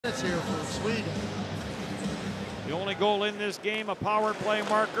It's here for Sweden. The only goal in this game, a power play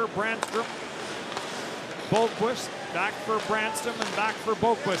marker. Bemstrom, Boquist, back for Bemstrom and back for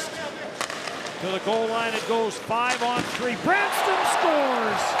Boquist. To the goal line it goes, 5-on-3. Bemstrom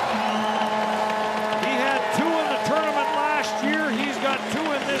scores! He had 2 in the tournament last year. He's got 2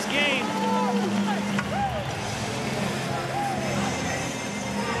 in this game.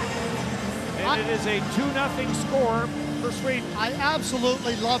 And it is a 2-0 score for Sweden. I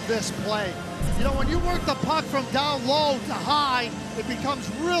absolutely love this play. You know, when you work the puck from down low to high, it becomes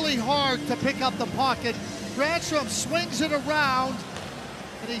really hard to pick up the puck. And Bemstrom swings it around,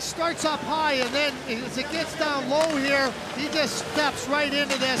 and he starts up high, and then as it gets down low here, he just steps right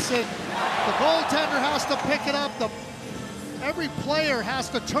into this, and the goaltender has to pick it up. Every player has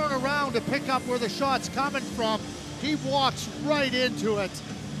to turn around to pick up where the shot's coming from. He walks right into it.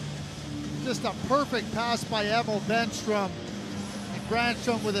 Just a perfect pass by Emil Bemstrom. And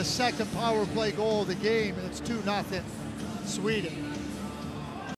Bemstrom with his second power play goal of the game, and it's 2-0 Sweden.